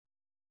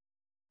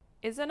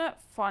Isn't it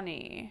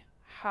funny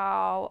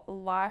how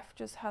life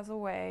just has a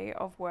way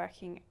of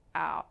working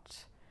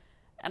out?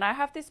 And I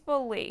have this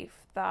belief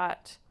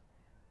that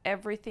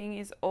everything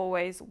is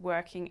always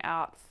working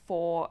out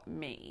for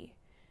me.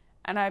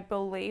 And I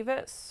believe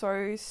it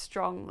so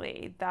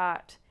strongly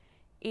that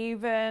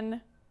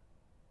even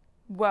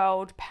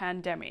world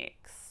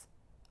pandemics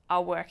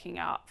are working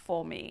out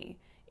for me.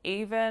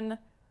 Even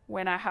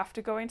when I have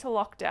to go into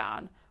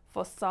lockdown,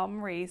 for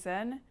some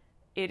reason,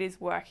 it is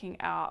working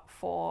out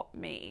for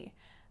me.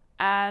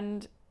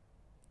 And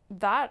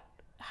that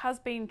has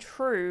been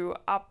true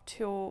up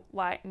till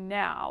like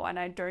now, and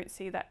I don't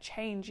see that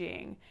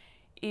changing.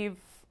 If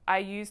I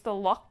use the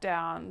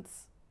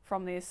lockdowns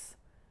from this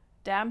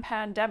damn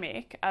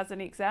pandemic as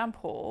an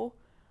example,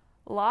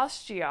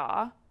 last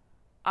year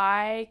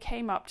I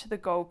came up to the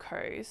Gold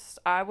Coast.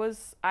 I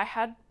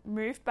had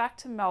moved back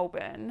to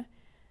Melbourne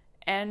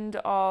end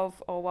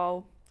of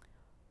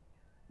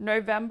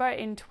November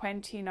in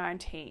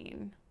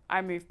 2019.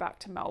 I moved back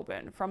to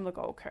Melbourne from the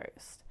Gold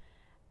Coast.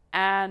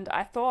 And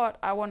I thought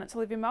I wanted to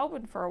live in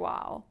Melbourne for a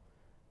while,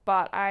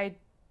 but I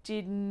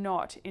did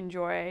not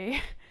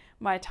enjoy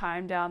my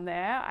time down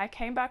there. I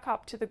came back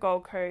up to the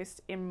Gold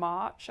Coast in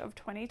March of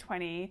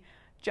 2020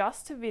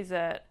 just to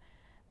visit,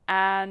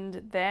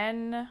 and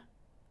then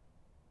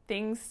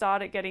things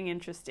started getting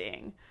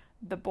interesting.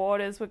 The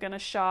borders were going to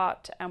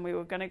shut and we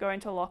were going to go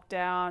into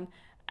lockdown,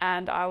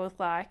 and I was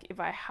like, if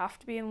I have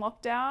to be in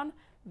lockdown,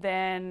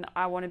 then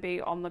I want to be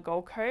on the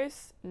Gold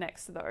Coast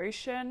next to the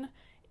ocean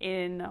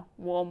in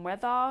warm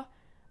weather.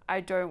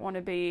 I don't want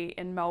to be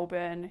in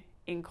Melbourne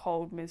in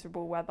cold,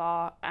 miserable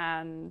weather.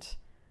 And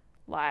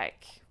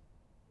like,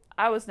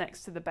 I was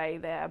next to the bay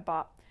there,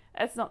 but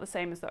it's not the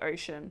same as the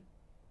ocean.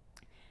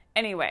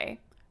 Anyway,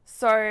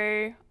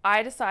 so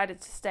I decided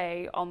to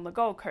stay on the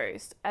Gold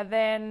Coast, and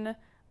then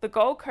the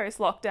Gold Coast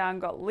lockdown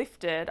got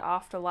lifted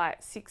after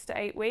like 6 to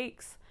 8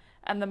 weeks,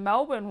 and the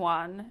Melbourne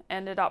one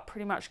ended up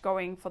pretty much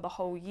going for the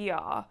whole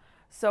year.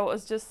 So it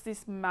was just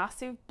this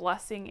massive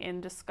blessing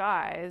in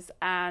disguise.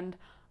 And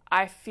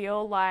I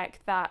feel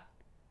like that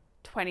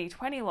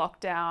 2020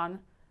 lockdown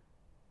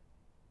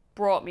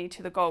brought me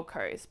to the Gold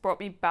Coast, brought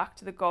me back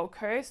to the Gold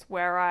Coast,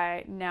 where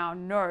I now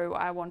know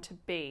I want to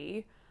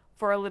be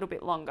for a little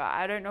bit longer.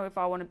 I don't know if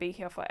I want to be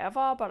here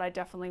forever, but I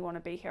definitely want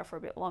to be here for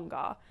a bit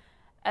longer.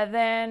 And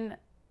then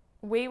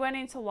we went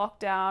into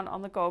lockdown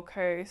on the Gold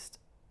Coast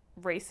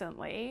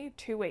recently,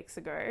 2 weeks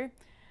ago,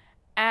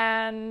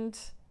 and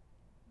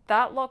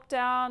that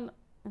lockdown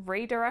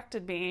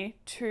redirected me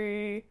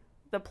to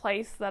the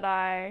place that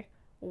I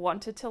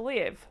wanted to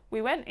live.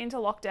 We went into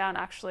lockdown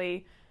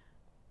actually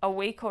a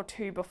week or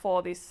two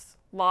before this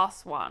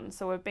last one,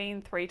 so we've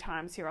been 3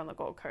 times here on the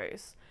Gold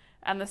Coast.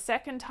 And the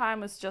second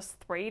time was just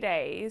 3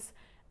 days,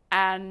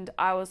 and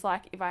I was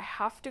like, if I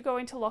have to go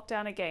into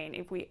lockdown again,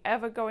 if we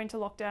ever go into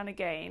lockdown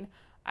again,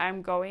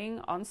 I'm going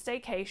on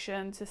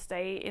staycation to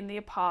stay in the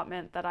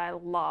apartment that I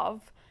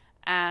love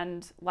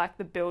and like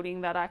the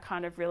building that I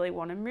kind of really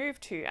want to move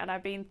to. And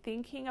I've been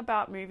thinking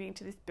about moving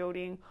to this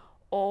building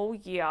all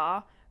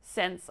year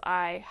since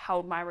I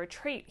held my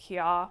retreat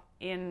here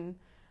in,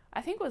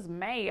 I think it was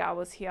May. I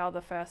was here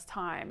the first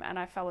time and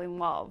I fell in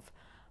love.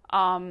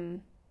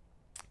 And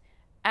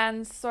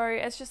so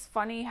it's just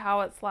funny how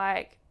it's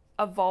like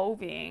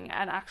evolving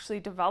and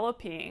actually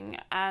developing,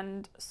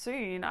 and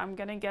soon I'm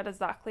going to get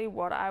exactly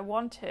what I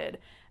wanted.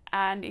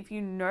 And if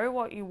you know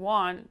what you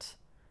want,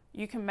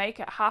 you can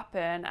make it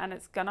happen, and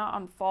it's going to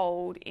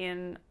unfold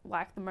in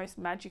like the most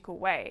magical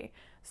way.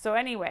 So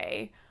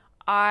anyway,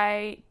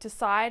 I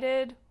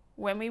decided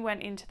when we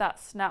went into that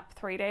snap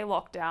 3 day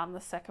lockdown,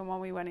 the second one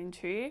we went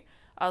into,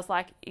 I was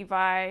like, if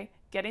I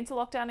get into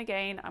lockdown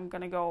again, I'm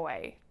going to go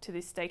away to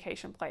this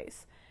staycation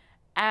place.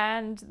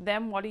 And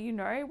then what do you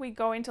know? We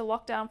go into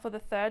lockdown for the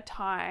third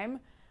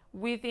time.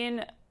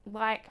 Within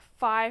like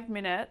 5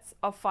 minutes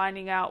of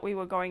finding out we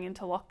were going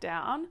into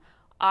lockdown,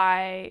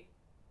 I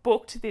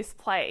booked this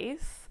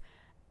place,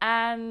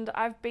 and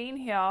I've been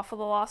here for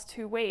the last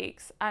 2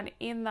 weeks. And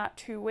in that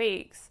 2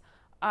 weeks,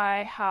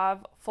 I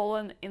have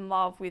fallen in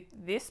love with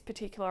this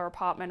particular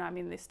apartment I'm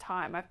in this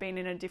time. I've been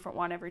in a different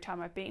one every time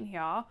I've been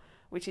here,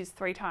 which is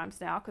 3 times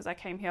now because I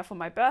came here for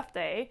my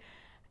birthday.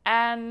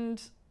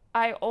 And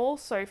I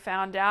also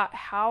found out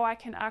how I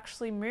can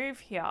actually move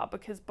here,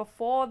 because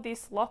before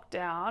this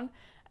lockdown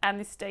and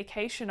this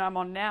staycation I'm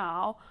on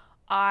now,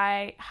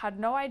 I had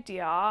no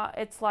idea.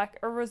 It's like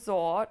a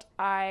resort.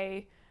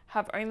 I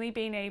have only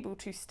been able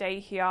to stay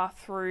here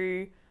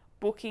through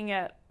booking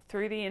it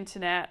through the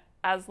internet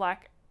as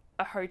like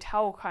a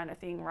hotel kind of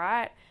thing,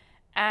 right?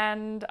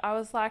 And I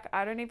was like,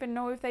 I don't even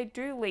know if they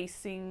do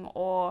leasing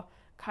or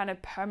kind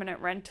of permanent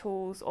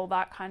rentals or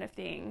that kind of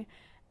thing.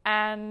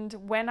 And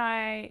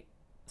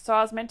so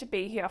I was meant to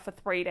be here for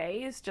 3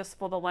 days just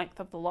for the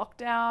length of the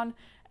lockdown,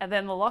 and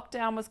then the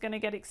lockdown was going to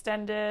get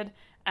extended,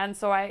 and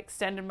so I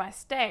extended my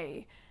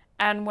stay.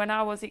 And when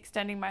I was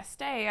extending my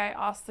stay, I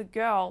asked the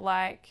girl,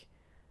 like,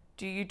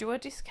 do you do a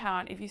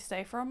discount if you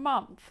stay for a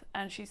month?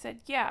 And she said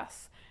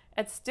yes.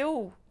 It's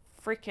still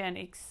freaking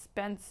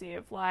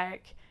expensive.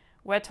 Like,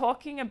 we're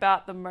talking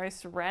about the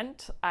most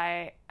rent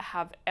I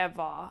have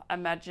ever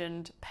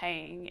imagined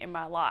paying in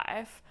my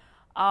life.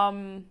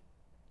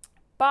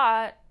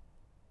 But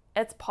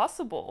it's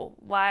possible.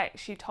 Like,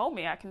 she told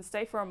me I can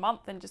stay for a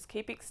month and just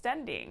keep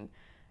extending.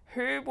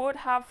 Who would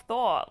have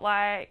thought?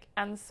 Like,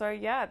 and so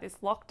yeah, this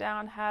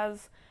lockdown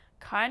has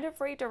kind of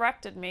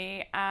redirected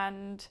me,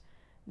 and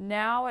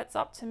now it's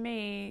up to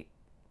me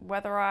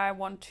whether I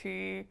want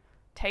to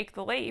take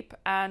the leap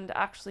and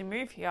actually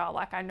move here.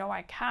 Like, I know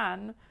I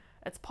can,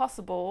 it's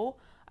possible.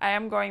 I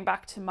am going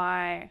back to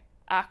my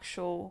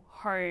actual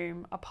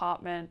home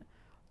apartment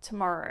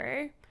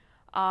tomorrow.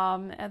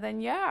 And then,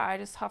 yeah, I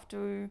just have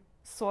to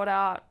sort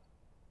out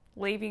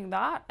leaving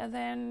that and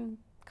then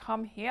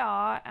come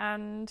here.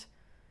 And,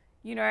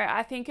 you know,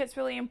 I think it's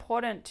really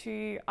important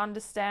to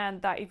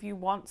understand that if you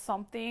want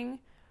something,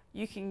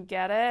 you can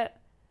get it,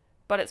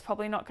 but it's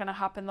probably not going to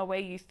happen the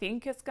way you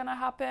think it's going to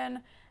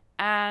happen.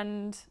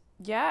 And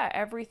yeah,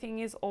 everything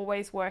is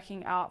always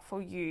working out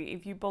for you.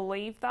 If you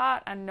believe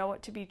that and know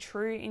it to be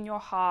true in your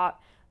heart,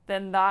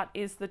 then that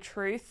is the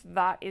truth,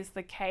 that is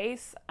the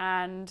case.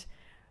 And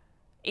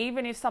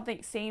even if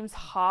something seems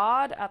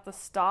hard at the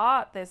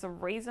start, there's a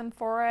reason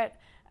for it,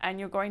 and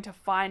you're going to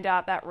find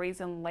out that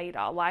reason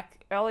later.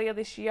 Like earlier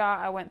this year,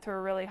 I went through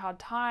a really hard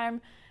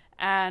time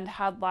and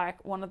had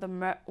like one of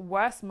the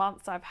worst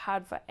months I've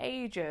had for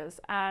ages.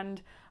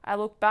 And I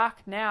look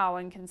back now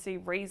and can see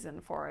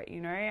reason for it, you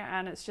know,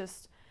 and it's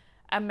just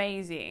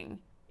amazing.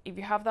 If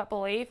you have that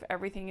belief,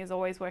 everything is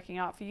always working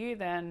out for you,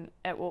 then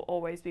it will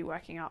always be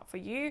working out for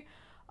you.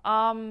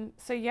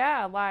 So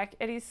yeah, like,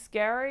 it is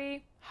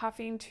scary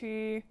having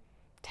to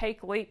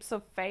take leaps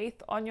of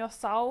faith on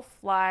yourself.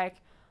 Like,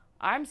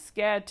 I'm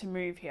scared to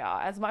move here.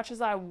 As much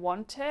as I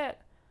want it,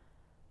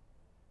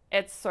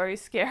 it's so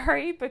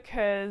scary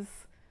because,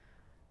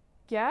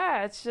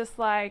 yeah, it's just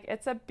like,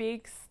 it's a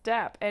big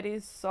step. It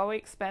is so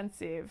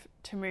expensive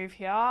to move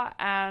here,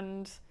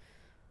 and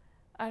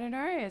I don't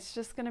know, it's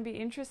just going to be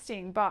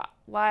interesting. But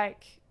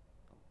like,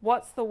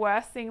 what's the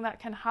worst thing that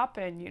can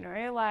happen, you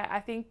know? Like, I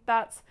think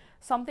that's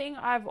something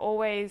I've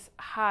always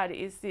had,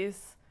 is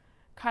this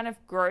kind of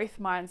growth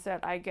mindset,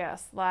 I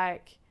guess.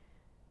 Like,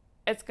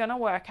 it's going to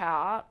work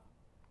out,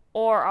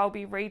 or I'll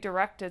be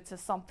redirected to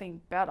something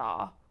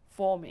better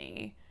for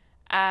me.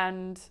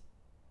 And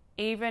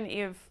even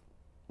if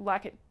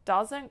like it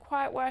doesn't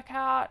quite work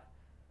out,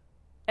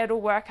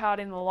 it'll work out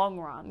in the long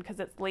run because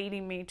it's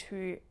leading me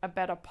to a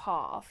better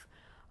path.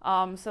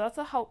 So that's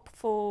a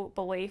helpful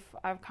belief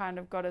I've kind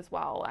of got as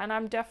well. And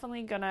I'm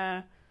definitely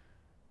gonna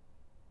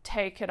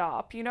take it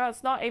up. You know,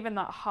 it's not even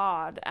that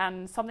hard.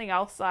 And something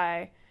else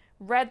I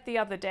read the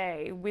other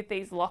day with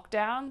these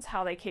lockdowns,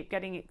 how they keep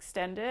getting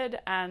extended,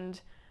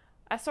 and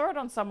I saw it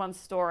on someone's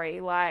story.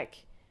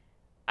 Like,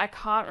 I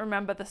can't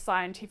remember the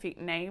scientific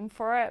name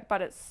for it,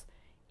 but it's,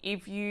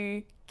 if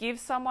you give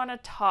someone a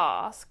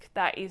task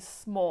that is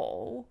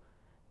small,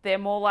 they're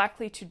more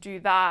likely to do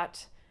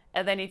that.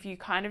 And then if you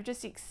kind of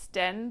just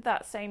extend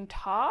that same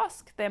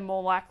task, they're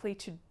more likely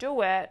to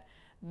do it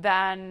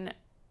than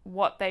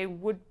what they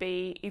would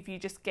be if you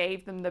just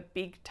gave them the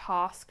big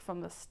task from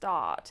the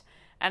start.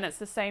 And it's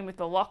the same with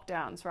the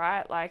lockdowns,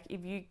 right? Like,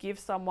 if you give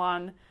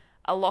someone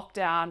a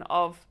lockdown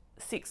of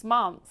 6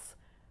 months,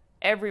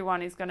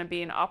 everyone is going to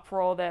be in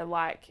uproar. They're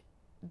like,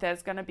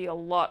 there's going to be a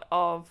lot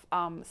of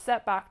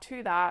setback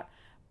to that.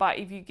 But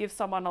if you give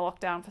someone a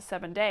lockdown for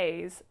 7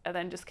 days and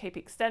then just keep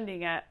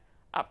extending it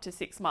up to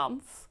 6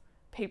 months,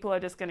 people are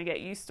just going to get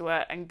used to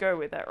it and go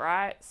with it,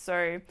 right?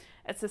 So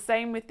it's the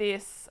same with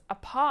this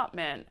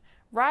apartment.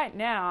 Right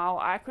now,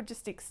 I could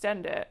just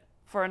extend it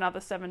for another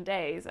 7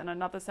 days and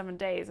another 7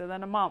 days and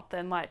then a month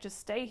and like just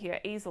stay here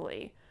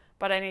easily.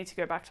 But I need to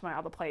go back to my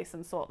other place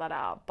and sort that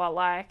out. But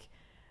like,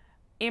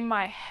 in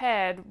my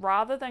head,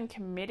 rather than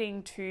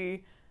committing to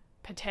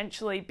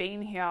potentially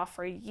being here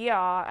for a year,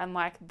 and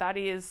like, that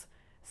is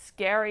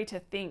scary to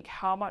think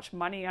how much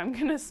money I'm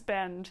going to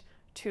spend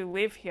to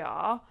live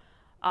here,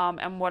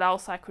 and what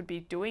else I could be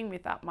doing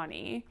with that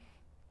money.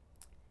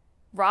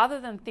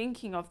 Rather than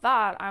thinking of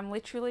that, I'm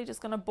literally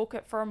just going to book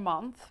it for a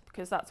month,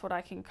 because that's what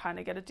I can kind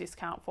of get a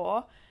discount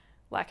for.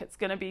 Like, it's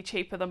going to be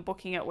cheaper than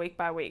booking it week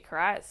by week,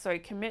 right? So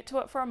commit to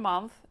it for a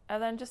month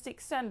and then just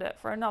extend it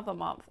for another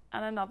month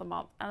and another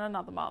month and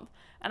another month.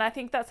 And I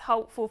think that's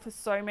helpful for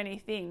so many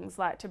things,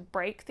 like to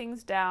break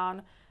things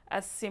down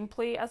as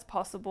simply as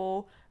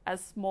possible,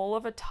 as small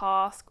of a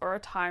task or a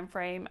time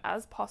frame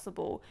as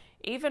possible.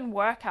 Even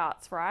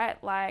workouts,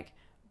 right? Like,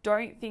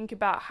 don't think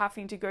about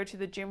having to go to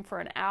the gym for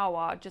an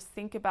hour. Just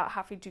think about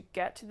having to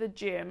get to the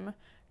gym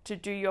to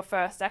do your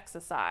first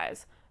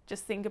exercise.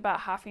 Just think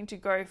about having to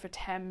go for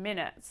 10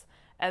 minutes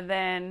and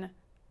then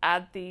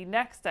add the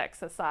next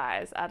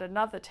exercise, add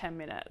another 10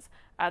 minutes,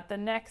 add the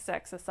next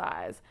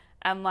exercise,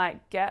 and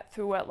like get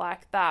through it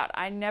like that.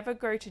 I never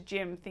go to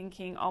gym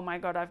thinking, oh my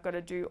God, I've got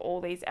to do all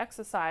these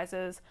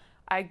exercises.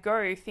 I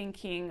go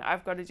thinking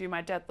I've got to do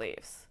my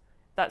deadlifts.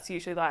 That's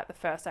usually like the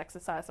first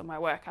exercise of my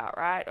workout,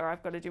 right? Or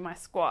I've got to do my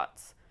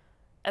squats.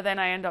 And then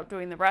I end up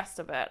doing the rest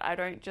of it. I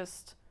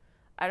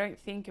don't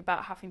think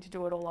about having to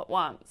do it all at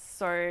once.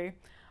 So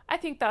I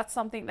think that's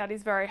something that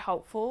is very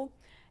helpful.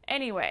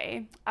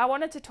 Anyway, I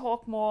wanted to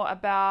talk more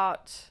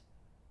about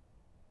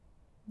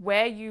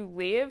where you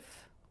live,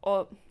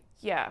 or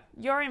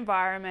your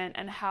environment,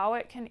 and how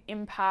it can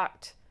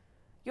impact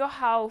your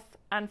health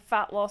and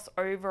fat loss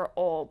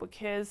overall,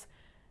 because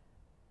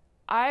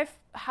I've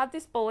had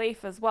this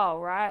belief as well,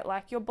 right?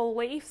 Like, your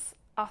beliefs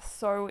are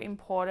so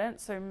important.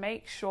 So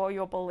make sure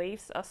your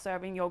beliefs are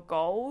serving your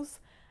goals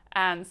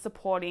and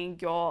supporting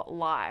your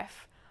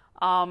life,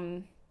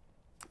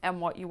 and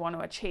what you want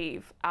to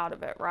achieve out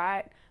of it,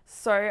 right?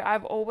 So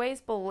I've always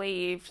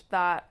believed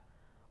that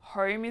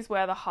home is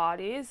where the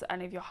heart is,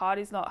 and if your heart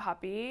is not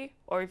happy,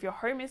 or if your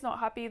home is not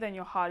happy, then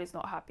your heart is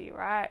not happy,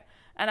 right?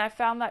 And I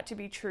found that to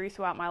be true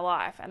throughout my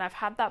life, and I've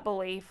had that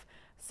belief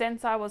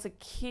since I was a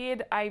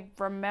kid. I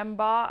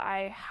remember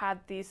I had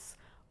this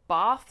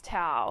bath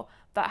towel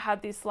that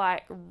had this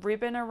like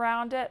ribbon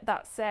around it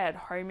that said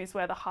home is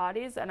where the heart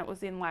is, and it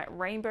was in like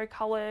rainbow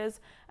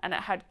colors, and it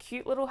had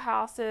cute little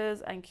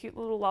houses and cute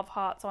little love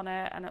hearts on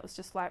it, and it was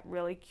just like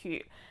really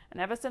cute. And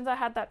ever since I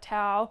had that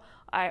towel,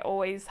 I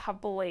always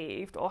have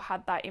believed, or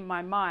had that in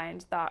my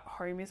mind, that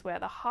home is where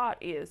the heart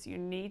is. You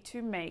need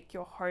to make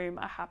your home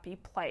a happy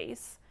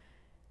place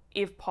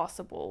if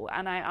possible.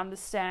 And I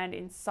understand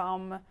in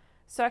some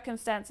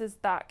circumstances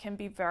that can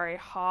be very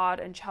hard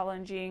and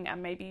challenging,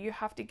 and maybe you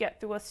have to get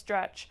through a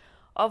stretch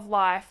of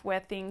life where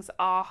things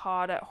are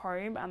hard at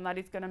home, and that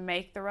is going to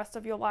make the rest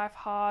of your life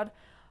hard,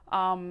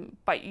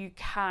 but you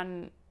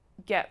can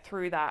get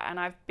through that. And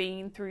I've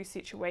been through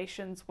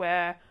situations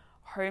where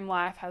home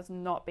life has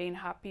not been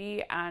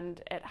happy,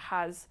 and it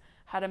has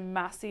had a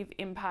massive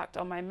impact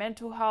on my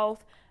mental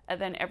health, and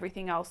then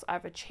everything else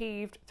I've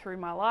achieved through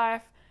my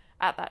life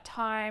at that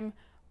time.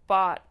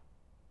 But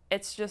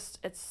it's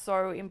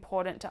so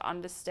important to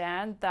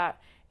understand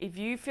that if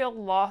you feel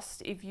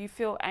lost, if you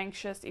feel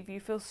anxious, if you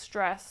feel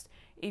stressed,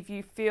 if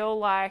you feel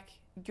like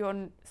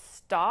you're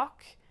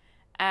stuck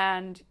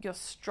and you're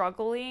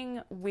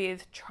struggling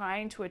with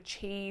trying to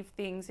achieve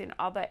things in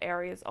other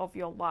areas of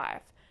your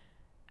life,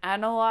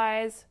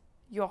 analyze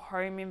your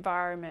home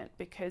environment,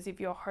 because if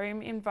your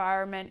home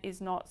environment is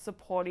not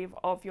supportive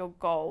of your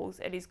goals,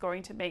 it is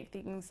going to make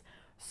things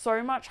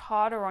so much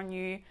harder on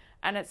you.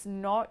 And it's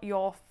not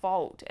your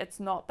fault. It's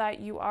not that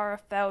you are a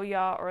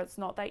failure, or it's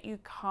not that you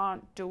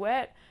can't do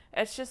it.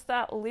 It's just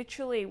that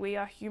literally we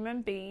are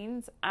human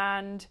beings,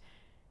 and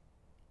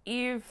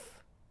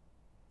if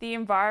the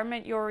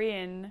environment you're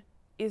in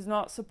is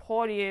not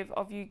supportive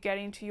of you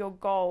getting to your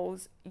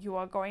goals, you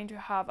are going to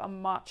have a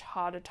much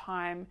harder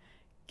time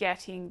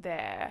getting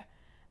there.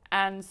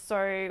 And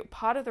so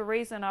part of the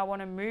reason I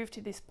want to move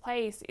to this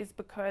place is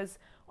because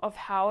of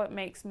how it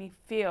makes me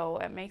feel.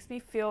 It makes me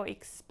feel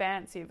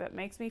expansive. It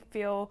makes me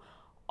feel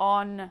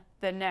on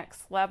the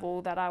next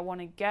level that I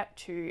want to get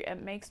to.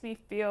 It makes me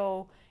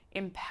feel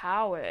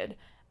empowered.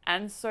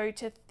 And so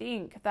to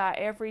think that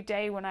every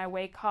day when I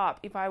wake up,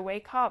 if I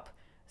wake up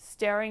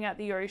staring at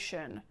the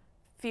ocean,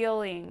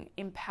 feeling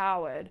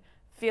empowered,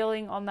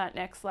 feeling on that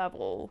next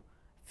level,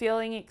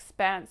 feeling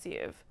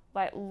expansive,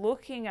 like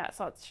looking at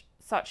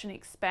such an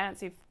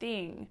expansive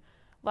thing,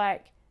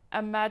 like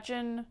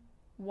imagine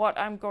what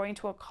I'm going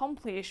to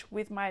accomplish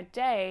with my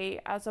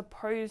day, as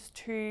opposed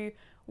to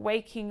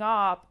waking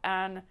up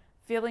and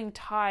feeling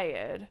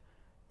tired,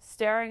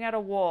 staring at a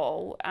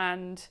wall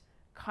and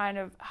kind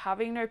of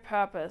having no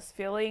purpose,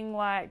 feeling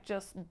like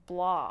just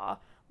blah.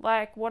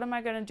 Like, what am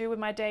I going to do with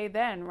my day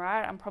then,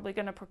 right? I'm probably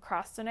going to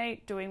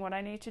procrastinate doing what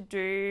I need to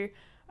do.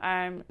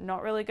 I'm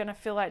not really going to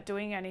feel like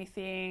doing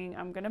anything.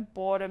 I'm going to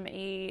boredom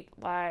eat,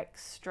 like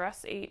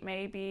stress eat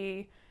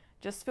maybe,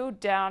 just feel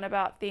down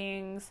about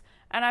things.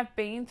 And I've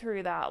been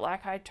through that.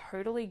 Like, I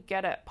totally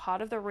get it.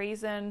 Part of the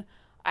reason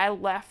I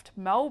left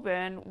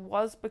Melbourne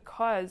was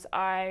because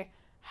I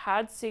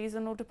had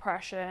seasonal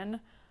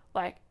depression.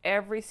 Like,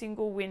 every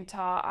single winter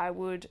I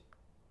would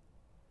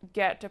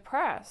get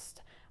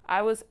depressed.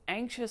 I was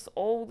anxious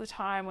all the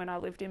time when I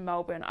lived in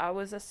Melbourne. I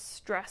was a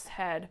stress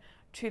head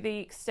to the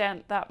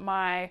extent that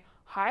my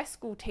high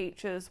school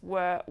teachers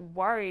were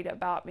worried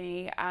about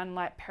me, and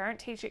like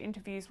parent-teacher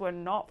interviews were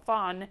not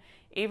fun,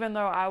 even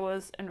though I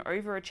was an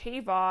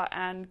overachiever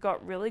and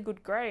got really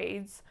good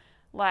grades.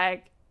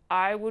 Like,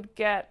 I would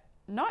get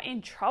not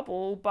in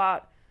trouble,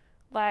 but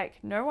like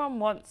no one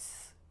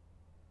wants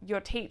your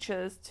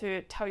teachers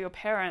to tell your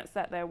parents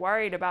that they're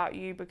worried about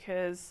you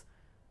because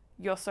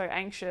you're so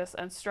anxious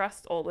and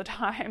stressed all the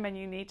time and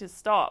you need to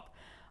stop.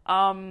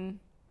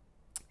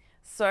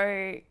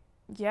 So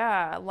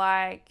yeah,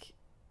 like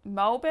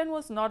Melbourne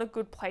was not a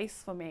good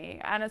place for me.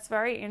 And it's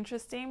very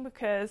interesting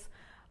because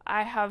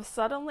I have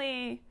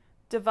suddenly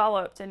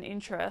developed an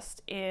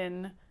interest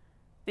in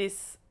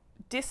this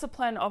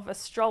discipline of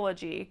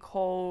astrology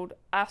called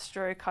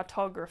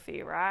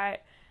astrocartography, right?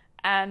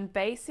 And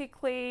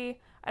basically,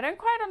 I don't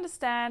quite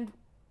understand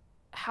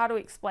how to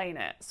explain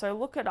it. So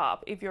look it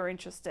up if you're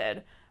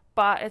interested.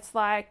 But it's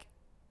like,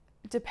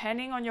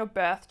 depending on your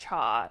birth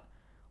chart,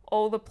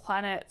 all the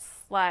planets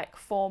like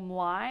form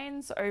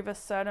lines over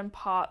certain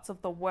parts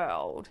of the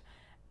world.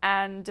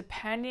 And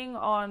depending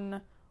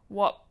on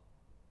what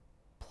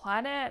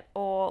planet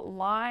or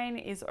line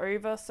is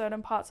over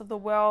certain parts of the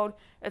world,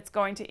 it's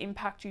going to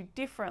impact you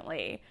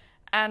differently.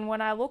 And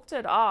when I looked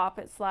it up,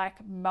 it's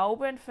like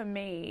Melbourne for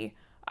me,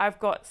 I've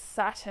got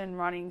Saturn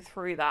running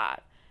through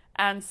that.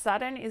 And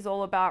Saturn is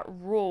all about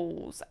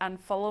rules and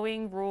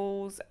following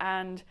rules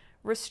and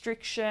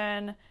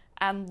restriction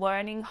and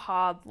learning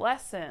hard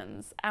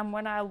lessons. And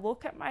when I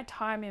look at my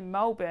time in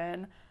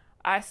Melbourne,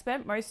 I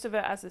spent most of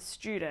it as a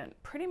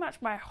student. Pretty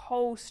much my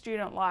whole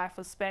student life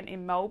was spent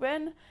in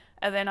Melbourne,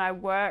 and then I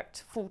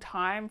worked full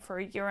time for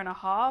a year and a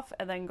half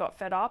and then got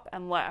fed up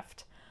and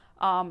left.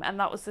 And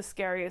that was the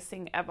scariest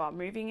thing ever.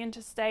 Moving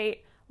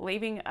interstate,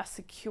 leaving a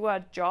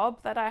secure job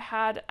that I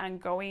had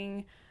and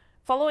going,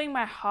 following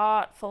my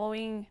heart,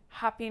 following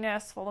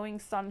happiness, following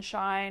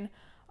sunshine,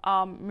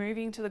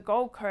 moving to the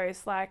Gold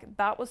Coast, like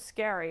that was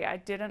scary. I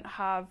didn't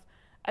have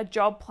a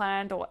job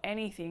planned or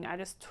anything. I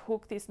just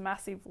took this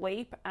massive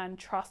leap and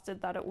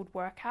trusted that it would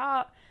work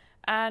out,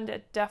 and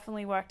it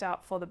definitely worked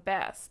out for the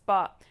best.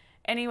 But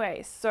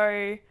anyway,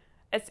 so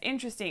it's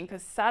interesting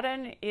because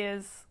Saturn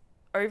is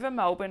over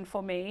Melbourne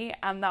for me,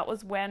 and that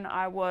was when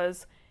I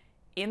was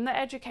in the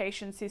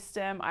education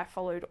system. I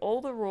followed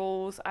all the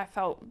rules. I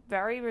felt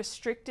very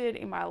restricted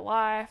in my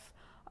life,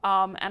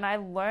 and I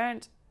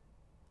learned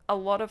a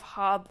lot of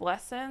hard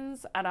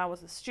lessons, and I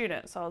was a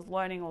student, so I was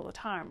learning all the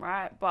time,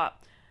 right?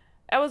 But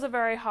it was a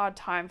very hard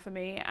time for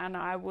me, and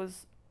I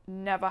was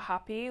never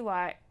happy,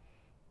 like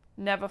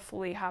never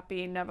fully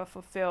happy, never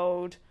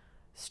fulfilled,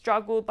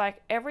 struggled,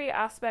 like every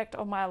aspect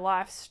of my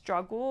life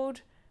struggled,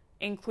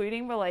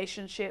 including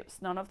relationships.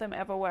 None of them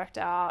ever worked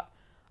out.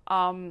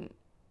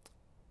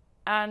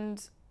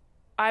 And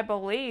I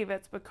believe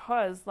it's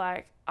because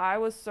like I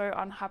was so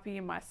unhappy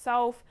in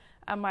myself,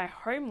 and my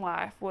home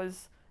life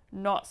was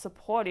not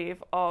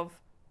supportive of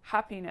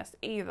happiness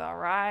either,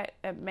 right?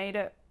 It made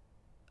it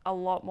a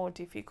lot more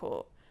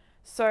difficult.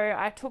 So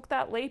I took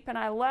that leap and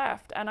I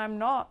left, and I'm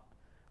not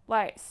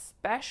like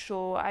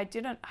special. I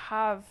didn't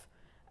have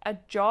a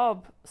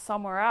job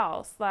somewhere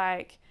else.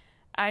 Like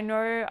I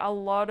know a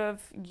lot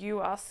of you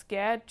are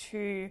scared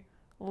to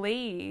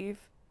leave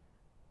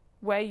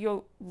where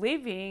you're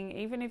living,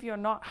 even if you're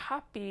not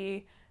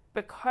happy,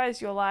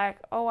 because you're like,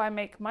 oh, I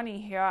make money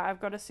here,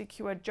 I've got a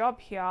secure job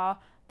here,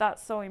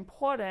 that's so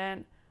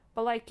important.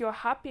 But like your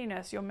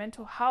happiness, your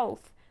mental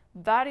health,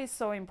 that is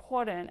so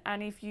important.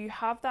 And if you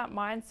have that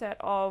mindset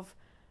of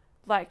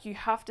like you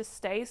have to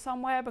stay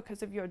somewhere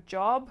because of your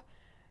job,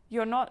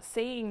 you're not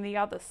seeing the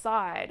other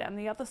side. And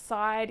the other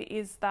side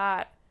is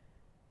that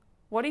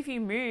what if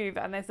you move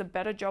and there's a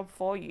better job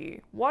for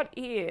you? What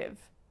if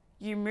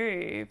you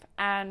move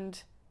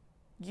and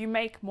you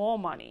make more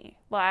money?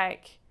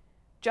 Like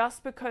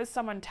just because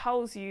someone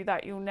tells you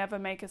that you'll never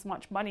make as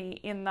much money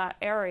in that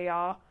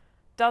area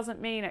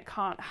doesn't mean it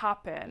can't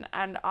happen.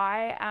 And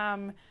I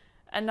am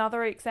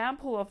another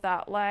example of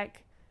that.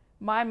 Like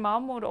my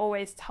mum would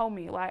always tell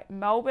me like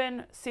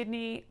Melbourne,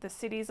 Sydney, the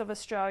cities of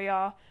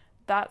Australia,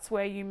 that's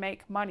where you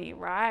make money,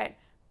 right?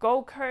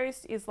 Gold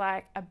Coast is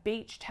like a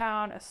beach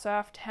town, a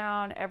surf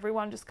town.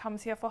 Everyone just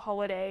comes here for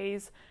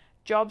holidays.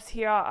 Jobs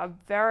here are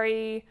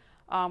very,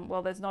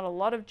 well, there's not a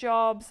lot of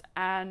jobs.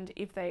 And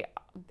if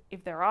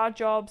there are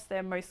jobs,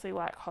 they're mostly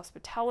like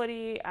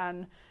hospitality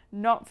and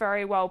not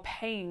very well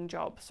paying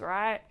jobs,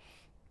 right?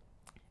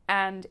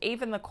 And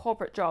even the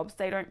corporate jobs,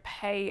 they don't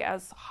pay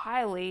as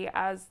highly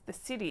as the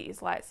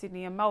cities like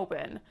Sydney and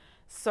Melbourne.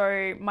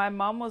 So my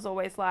mum was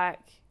always like,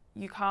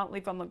 you can't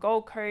live on the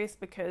Gold Coast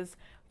because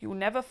you'll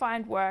never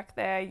find work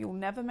there, you'll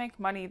never make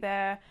money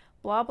there,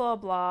 blah, blah,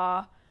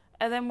 blah.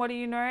 And then what do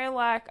you know?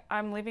 Like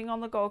I'm living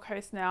on the Gold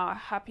Coast now,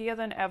 happier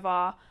than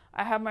ever.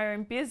 I have my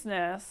own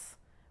business,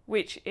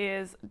 which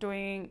is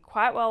doing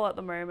quite well at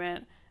the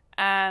moment.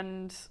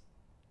 And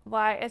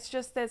like, it's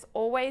just, there's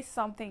always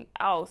something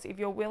else. If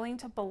you're willing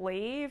to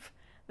believe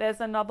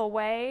there's another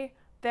way,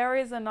 there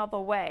is another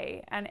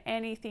way, and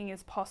anything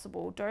is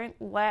possible. Don't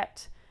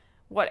let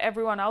what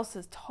everyone else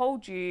has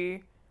told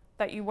you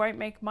that you won't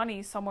make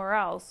money somewhere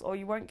else or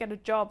you won't get a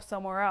job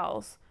somewhere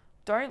else.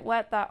 Don't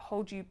let that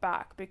hold you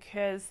back,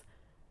 because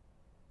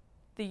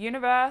the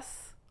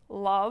universe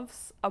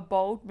loves a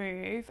bold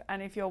move.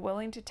 And if you're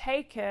willing to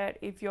take it,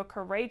 if you're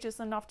courageous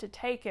enough to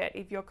take it,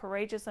 if you're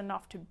courageous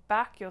enough to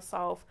back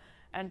yourself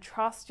and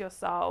trust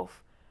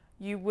yourself,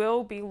 you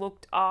will be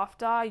looked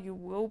after, you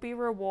will be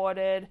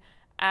rewarded,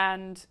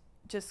 and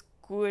just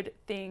good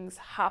things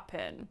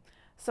happen.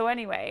 So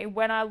anyway,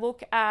 when I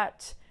look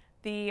at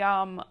the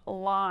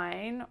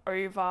line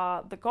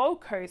over the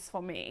Gold Coast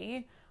for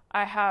me,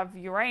 I have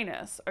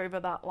Uranus over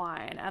that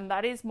line, and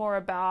that is more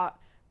about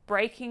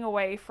breaking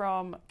away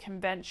from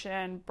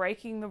convention,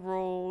 breaking the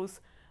rules,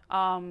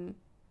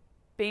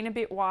 being a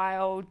bit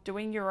wild,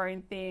 doing your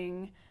own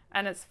thing.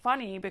 And it's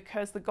funny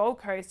because the Gold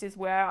Coast is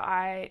where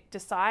I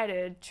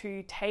decided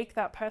to take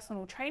that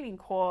personal training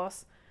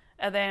course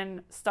and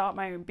then start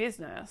my own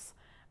business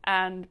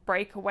and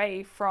break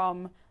away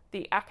from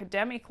the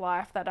academic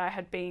life that I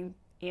had been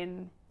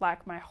in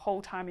like my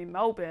whole time in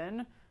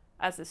Melbourne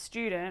as a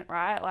student,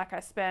 right? Like I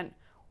spent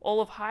all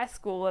of high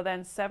school and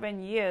then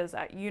 7 years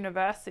at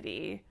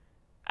university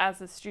as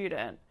a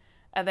student.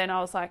 And then I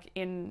was like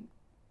in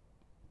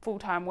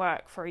full-time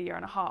work for a year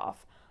and a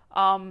half.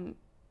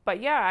 But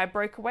yeah, I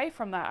broke away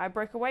from that. I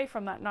broke away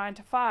from that 9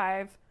 to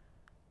 5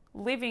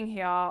 living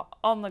here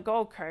on the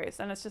Gold Coast.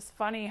 And it's just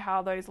funny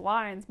how those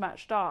lines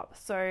matched up.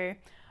 So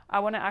I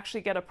want to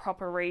actually get a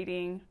proper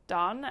reading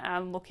done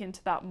and look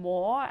into that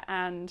more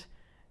and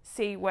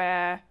see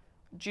where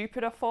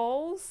Jupiter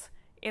falls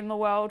in the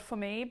world for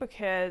me,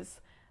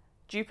 because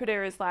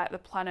Jupiter is like the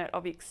planet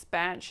of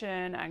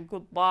expansion and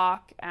good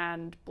luck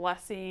and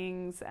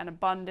blessings and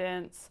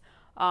abundance.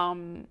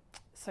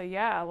 So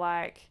yeah,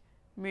 like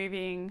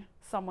moving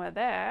somewhere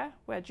there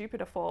where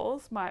Jupiter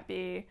falls might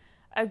be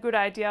a good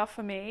idea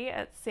for me,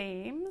 it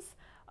seems.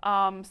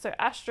 So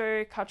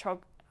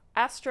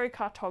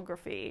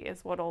astrocartography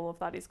is what all of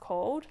that is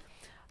called.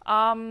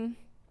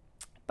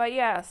 But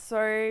yeah,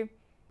 so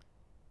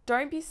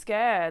don't be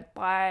scared.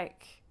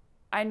 Like,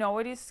 I know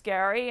it is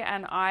scary,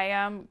 and I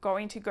am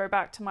going to go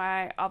back to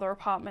my other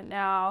apartment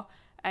now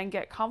and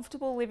get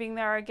comfortable living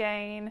there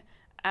again.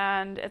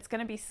 And it's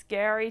going to be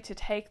scary to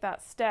take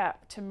that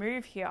step to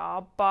move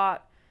here,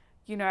 but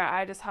you know,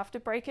 I just have to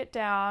break it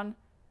down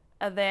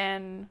and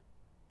then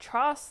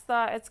trust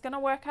that it's going to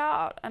work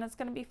out and it's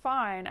going to be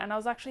fine. And I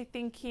was actually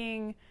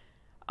thinking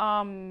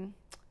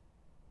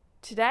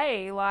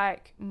today,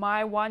 like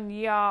my 1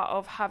 year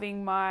of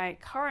having my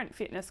current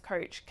fitness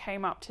coach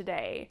came up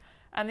today.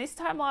 And this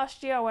time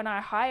last year when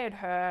I hired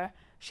her,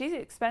 she's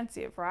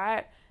expensive,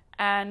 right?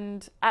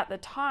 And at the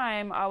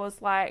time I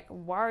was like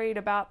worried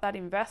about that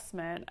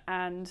investment,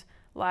 and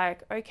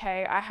like,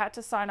 okay, I had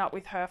to sign up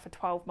with her for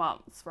 12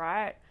 months,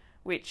 right?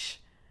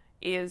 Which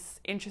is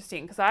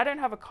interesting because I don't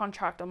have a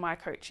contract on my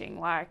coaching.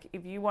 Like,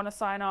 if you want to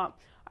sign up,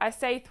 I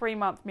say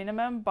 3-month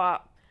minimum,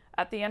 but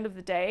at the end of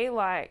the day,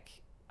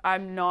 like,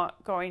 I'm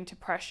not going to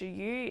pressure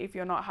you. If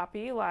you're not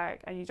happy,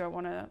 like, and you don't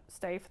want to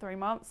stay for 3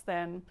 months,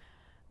 then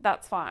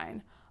that's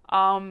fine.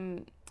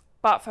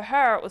 But for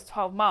her, it was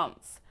 12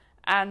 months.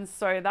 And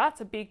so that's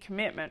a big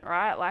commitment,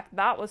 right? Like,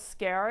 that was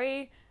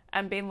scary,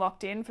 and being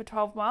locked in for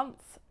 12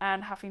 months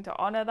and having to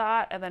honor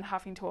that and then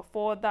having to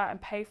afford that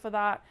and pay for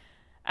that.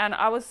 And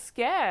I was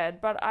scared,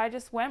 but I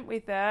just went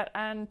with it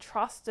and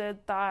trusted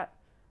that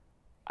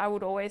I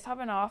would always have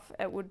enough.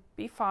 It would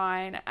be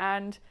fine.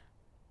 And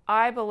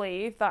I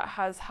believe that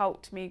has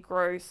helped me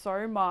grow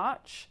so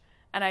much,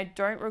 and I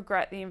don't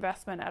regret the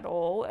investment at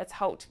all. It's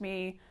helped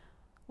me,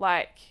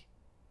 like,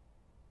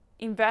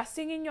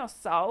 investing in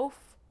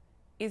yourself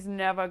is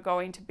never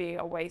going to be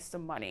a waste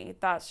of money.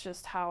 That's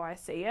just how I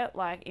see it.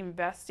 Like,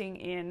 investing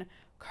in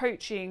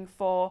coaching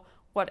for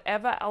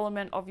whatever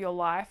element of your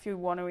life you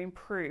want to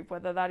improve,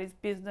 whether that is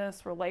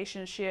business,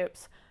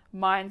 relationships,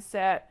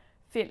 mindset,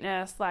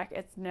 fitness, like,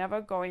 it's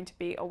never going to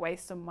be a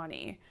waste of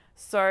money.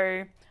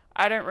 So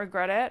I don't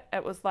regret it.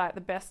 It was like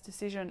the best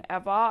decision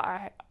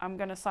ever. I'm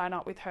going to sign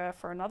up with her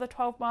for another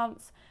 12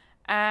 months.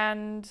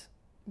 And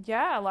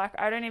yeah, like,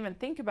 I don't even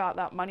think about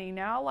that money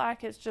now.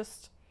 Like,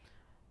 it's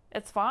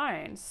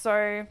fine.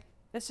 So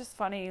it's just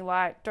funny.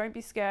 Like, don't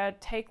be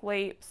scared. Take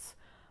leaps.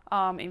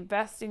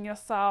 Invest in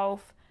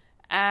yourself.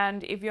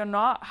 And if you're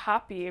not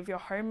happy, if your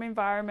home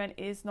environment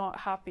is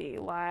not happy,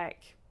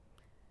 like,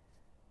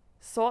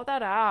 sort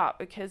that out,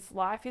 because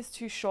life is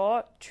too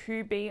short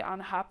to be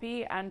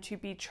unhappy and to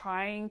be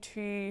trying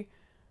to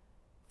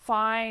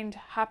find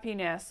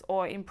happiness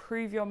or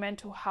improve your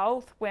mental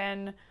health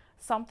when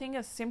something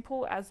as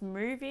simple as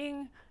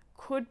moving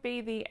could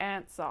be the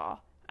answer.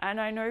 And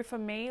I know for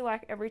me,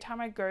 like, every time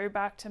I go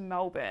back to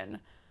Melbourne,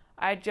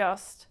 I'm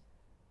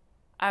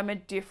a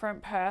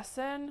different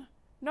person.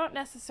 Not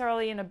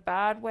necessarily in a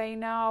bad way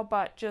now,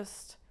 but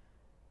just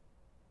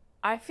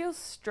I feel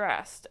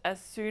stressed as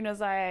soon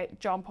as I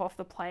jump off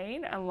the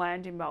plane and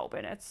land in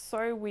Melbourne. It's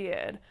so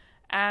weird.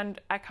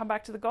 And I come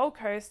back to the Gold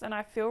Coast and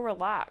I feel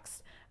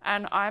relaxed.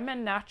 And I'm a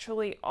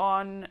naturally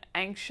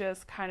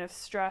anxious kind of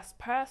stressed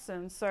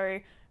person.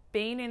 So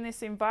being in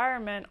this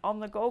environment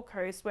on the Gold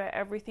Coast where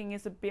everything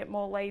is a bit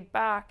more laid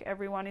back,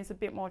 everyone is a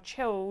bit more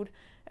chilled,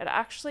 it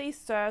actually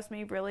serves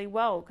me really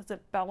well because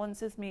it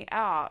balances me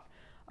out.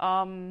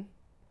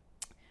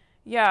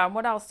 Yeah, and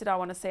what else did I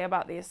want to say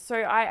about this? So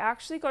I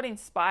actually got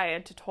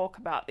inspired to talk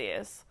about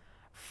this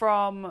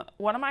from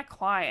one of my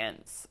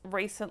clients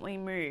recently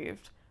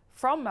moved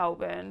from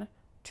Melbourne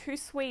to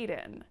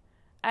Sweden.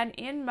 And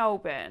in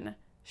Melbourne,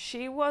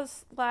 she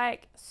was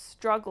like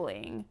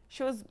struggling.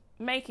 She was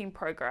making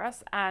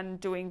progress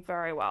and doing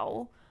very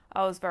well.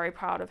 I was very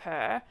proud of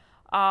her.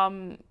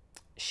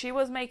 She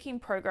was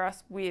making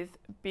progress with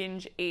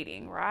binge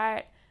eating,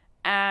 right?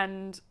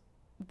 And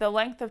the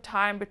length of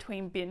time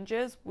between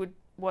binges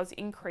was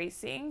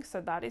increasing, so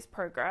that is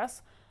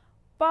progress.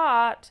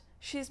 But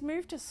she's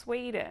moved to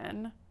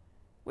Sweden,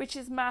 which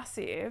is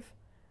massive,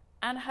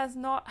 and has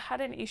not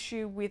had an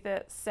issue with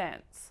it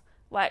since.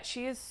 Like,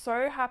 she is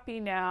so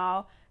happy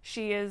now.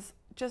 She is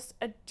just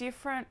a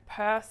different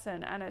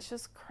person, and it's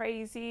just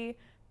crazy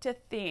to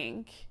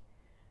think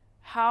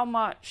how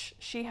much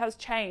she has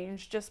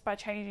changed just by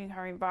changing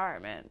her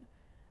environment.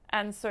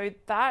 And so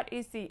that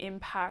is the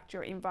impact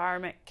your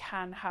environment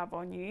can have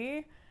on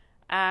you.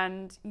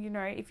 And, you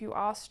know, if you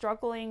are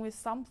struggling with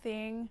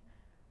something,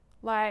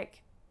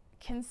 like,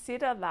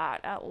 consider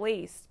that at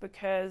least,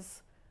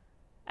 because,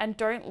 and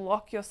don't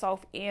lock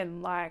yourself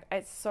in. Like,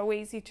 it's so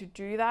easy to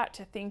do that,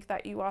 to think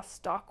that you are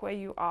stuck where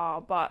you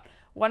are. But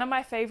one of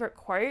my favorite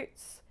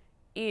quotes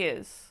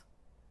is,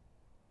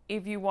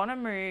 if you want to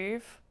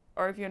move,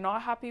 or if you're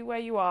not happy where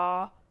you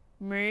are,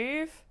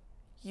 move.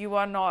 You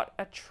are not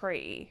a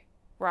tree,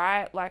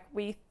 right? Like,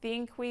 we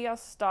think we are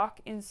stuck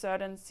in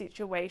certain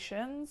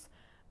situations,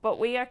 but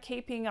we are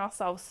keeping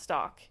ourselves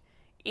stuck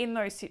in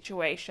those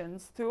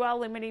situations through our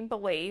limiting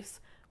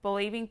beliefs,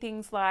 believing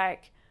things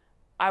like,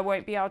 I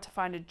won't be able to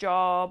find a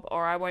job,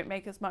 or I won't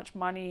make as much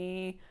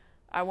money,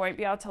 I won't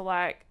be able to,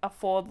 like,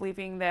 afford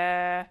living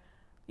there.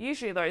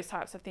 Usually those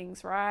types of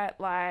things, right?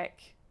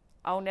 Like,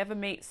 I'll never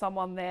meet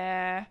someone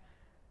there.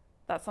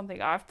 That's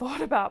something I've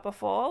thought about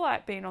before,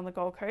 like being on the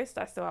Gold Coast.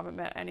 I still haven't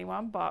met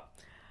anyone, but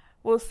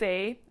we'll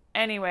see.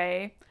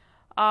 Anyway,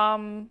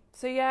 so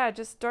yeah,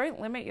 just don't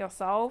limit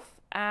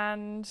yourself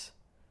and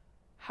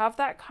have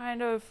that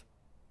kind of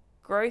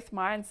growth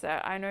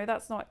mindset. I know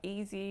that's not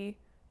easy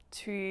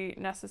to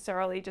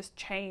necessarily just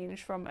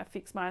change from a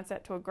fixed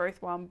mindset to a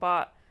growth one,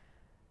 but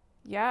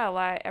yeah,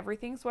 like,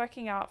 everything's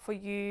working out for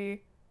you.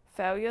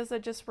 Failures are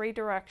just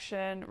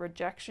redirection,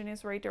 rejection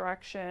is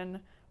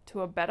redirection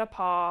to a better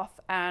path,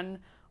 and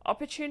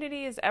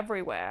opportunity is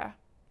everywhere.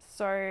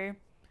 So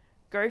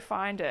go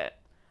find it.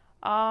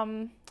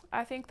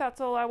 I think that's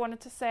all I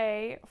wanted to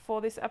say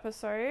for this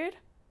episode.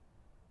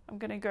 I'm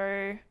going to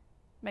go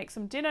make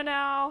some dinner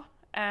now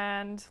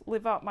and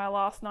live up my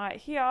last night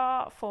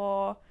here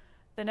for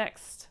the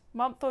next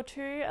month or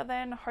two, and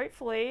then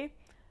hopefully,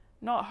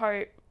 not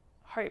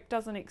hope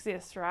doesn't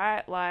exist,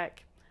 right?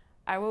 Like,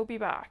 I will be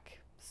back.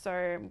 So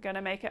I'm going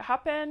to make it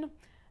happen,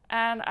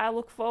 and I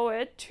look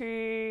forward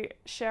to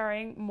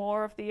sharing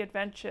more of the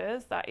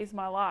adventures that is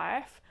my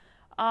life.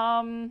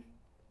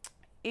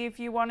 If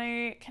you want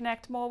to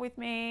connect more with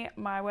me,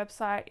 my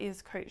website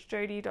is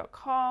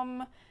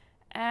coachjodie.com,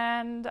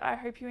 and I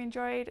hope you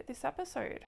enjoyed this episode.